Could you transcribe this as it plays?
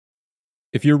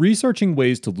If you're researching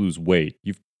ways to lose weight,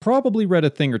 you've probably read a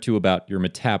thing or two about your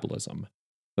metabolism.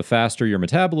 The faster your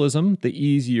metabolism, the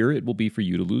easier it will be for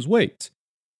you to lose weight.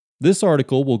 This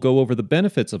article will go over the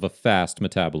benefits of a fast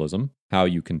metabolism, how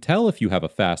you can tell if you have a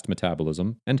fast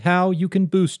metabolism, and how you can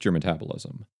boost your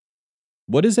metabolism.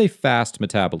 What is a fast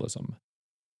metabolism?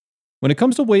 When it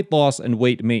comes to weight loss and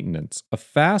weight maintenance, a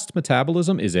fast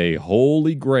metabolism is a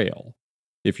holy grail.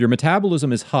 If your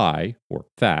metabolism is high, or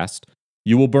fast,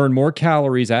 you will burn more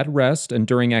calories at rest and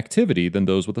during activity than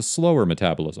those with a slower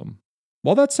metabolism.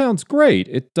 While that sounds great,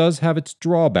 it does have its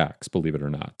drawbacks, believe it or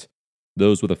not.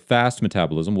 Those with a fast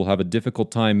metabolism will have a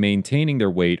difficult time maintaining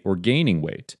their weight or gaining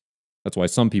weight. That's why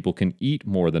some people can eat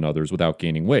more than others without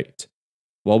gaining weight.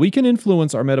 While we can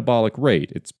influence our metabolic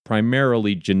rate, it's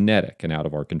primarily genetic and out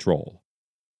of our control.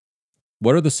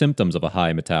 What are the symptoms of a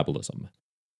high metabolism?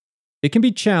 It can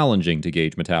be challenging to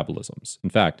gauge metabolisms. In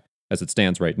fact, as it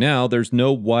stands right now, there's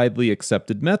no widely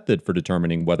accepted method for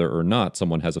determining whether or not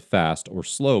someone has a fast or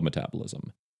slow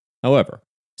metabolism. However,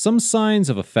 some signs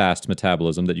of a fast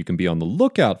metabolism that you can be on the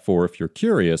lookout for if you're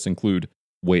curious include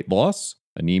weight loss,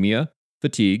 anemia,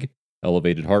 fatigue,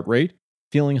 elevated heart rate,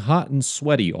 feeling hot and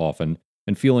sweaty often,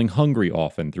 and feeling hungry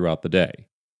often throughout the day.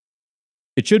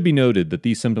 It should be noted that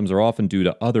these symptoms are often due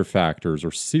to other factors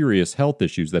or serious health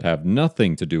issues that have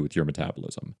nothing to do with your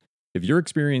metabolism. If you're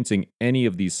experiencing any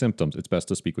of these symptoms, it's best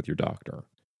to speak with your doctor.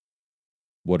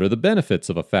 What are the benefits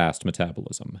of a fast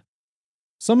metabolism?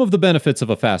 Some of the benefits of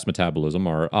a fast metabolism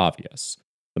are obvious.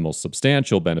 The most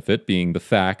substantial benefit being the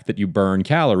fact that you burn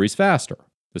calories faster.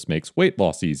 This makes weight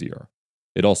loss easier.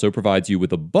 It also provides you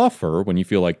with a buffer when you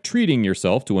feel like treating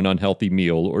yourself to an unhealthy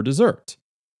meal or dessert.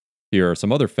 Here are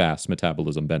some other fast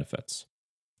metabolism benefits.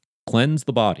 Cleanse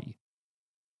the body.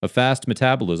 A fast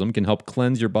metabolism can help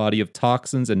cleanse your body of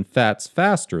toxins and fats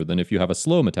faster than if you have a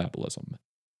slow metabolism.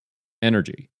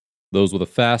 Energy. Those with a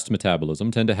fast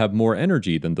metabolism tend to have more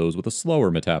energy than those with a slower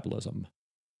metabolism.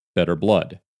 Better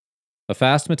blood. A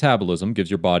fast metabolism gives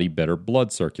your body better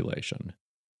blood circulation.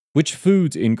 Which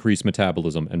foods increase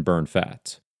metabolism and burn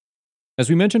fat? As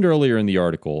we mentioned earlier in the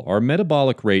article, our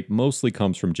metabolic rate mostly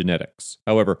comes from genetics.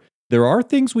 However, there are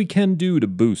things we can do to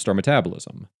boost our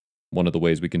metabolism. One of the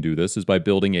ways we can do this is by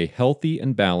building a healthy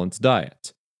and balanced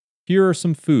diet. Here are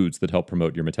some foods that help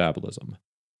promote your metabolism.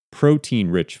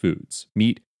 Protein-rich foods: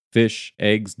 meat, fish,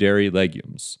 eggs, dairy,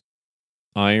 legumes.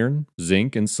 Iron,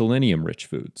 zinc, and selenium-rich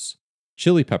foods.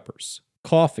 Chili peppers,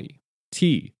 coffee,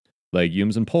 tea,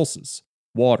 legumes and pulses,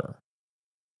 water.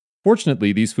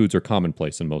 Fortunately, these foods are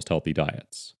commonplace in most healthy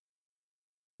diets.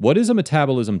 What is a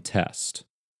metabolism test?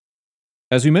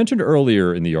 As we mentioned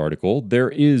earlier in the article, there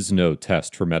is no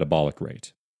test for metabolic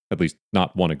rate, at least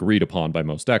not one agreed upon by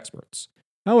most experts.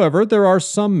 However, there are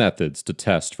some methods to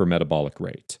test for metabolic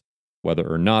rate. Whether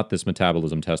or not this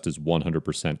metabolism test is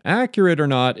 100% accurate or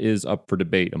not is up for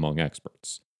debate among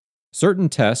experts. Certain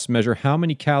tests measure how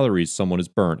many calories someone is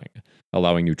burning,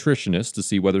 allowing nutritionists to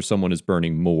see whether someone is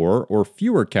burning more or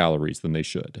fewer calories than they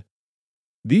should.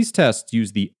 These tests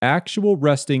use the actual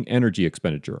resting energy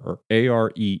expenditure, or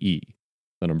AREE,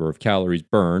 the number of calories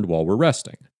burned while we're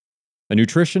resting. A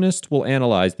nutritionist will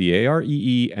analyze the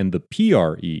AREE and the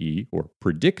PREE, or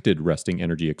predicted resting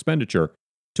energy expenditure,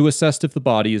 to assess if the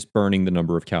body is burning the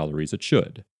number of calories it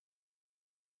should.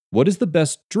 What is the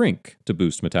best drink to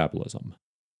boost metabolism?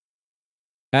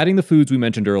 Adding the foods we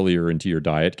mentioned earlier into your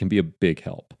diet can be a big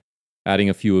help. Adding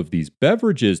a few of these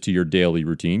beverages to your daily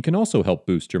routine can also help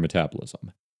boost your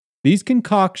metabolism. These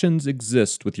concoctions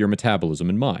exist with your metabolism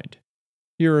in mind.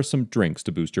 Here are some drinks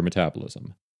to boost your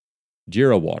metabolism.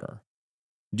 Jeera water.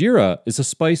 Jeera is a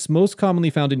spice most commonly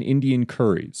found in Indian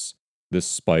curries. This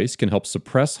spice can help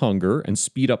suppress hunger and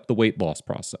speed up the weight loss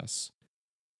process.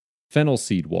 Fennel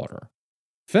seed water.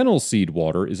 Fennel seed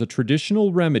water is a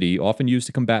traditional remedy often used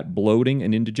to combat bloating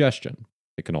and indigestion.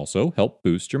 It can also help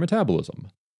boost your metabolism.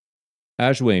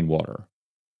 Ajwain water.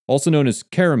 Also known as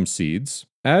carom seeds,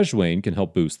 ajwain can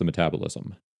help boost the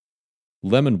metabolism.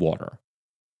 Lemon water.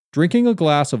 Drinking a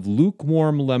glass of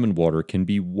lukewarm lemon water can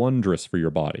be wondrous for your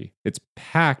body. It's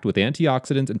packed with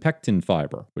antioxidants and pectin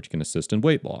fiber, which can assist in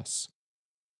weight loss.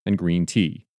 And green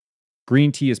tea.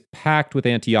 Green tea is packed with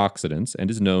antioxidants and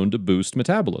is known to boost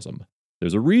metabolism.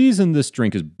 There's a reason this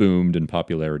drink has boomed in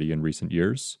popularity in recent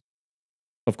years.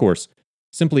 Of course,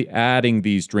 simply adding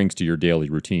these drinks to your daily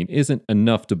routine isn't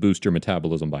enough to boost your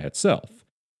metabolism by itself.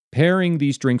 Pairing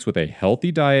these drinks with a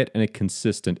healthy diet and a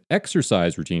consistent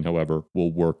exercise routine, however,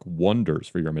 will work wonders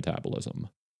for your metabolism.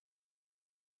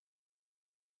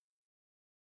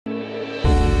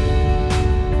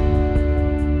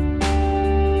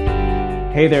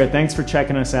 Hey there, thanks for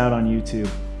checking us out on YouTube.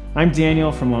 I'm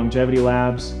Daniel from Longevity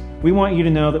Labs. We want you to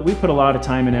know that we put a lot of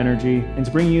time and energy into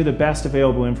bringing you the best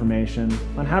available information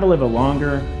on how to live a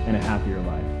longer and a happier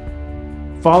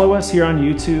life. Follow us here on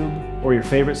YouTube or your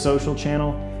favorite social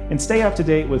channel and stay up to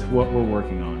date with what we're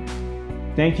working on.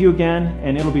 Thank you again,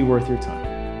 and it'll be worth your time.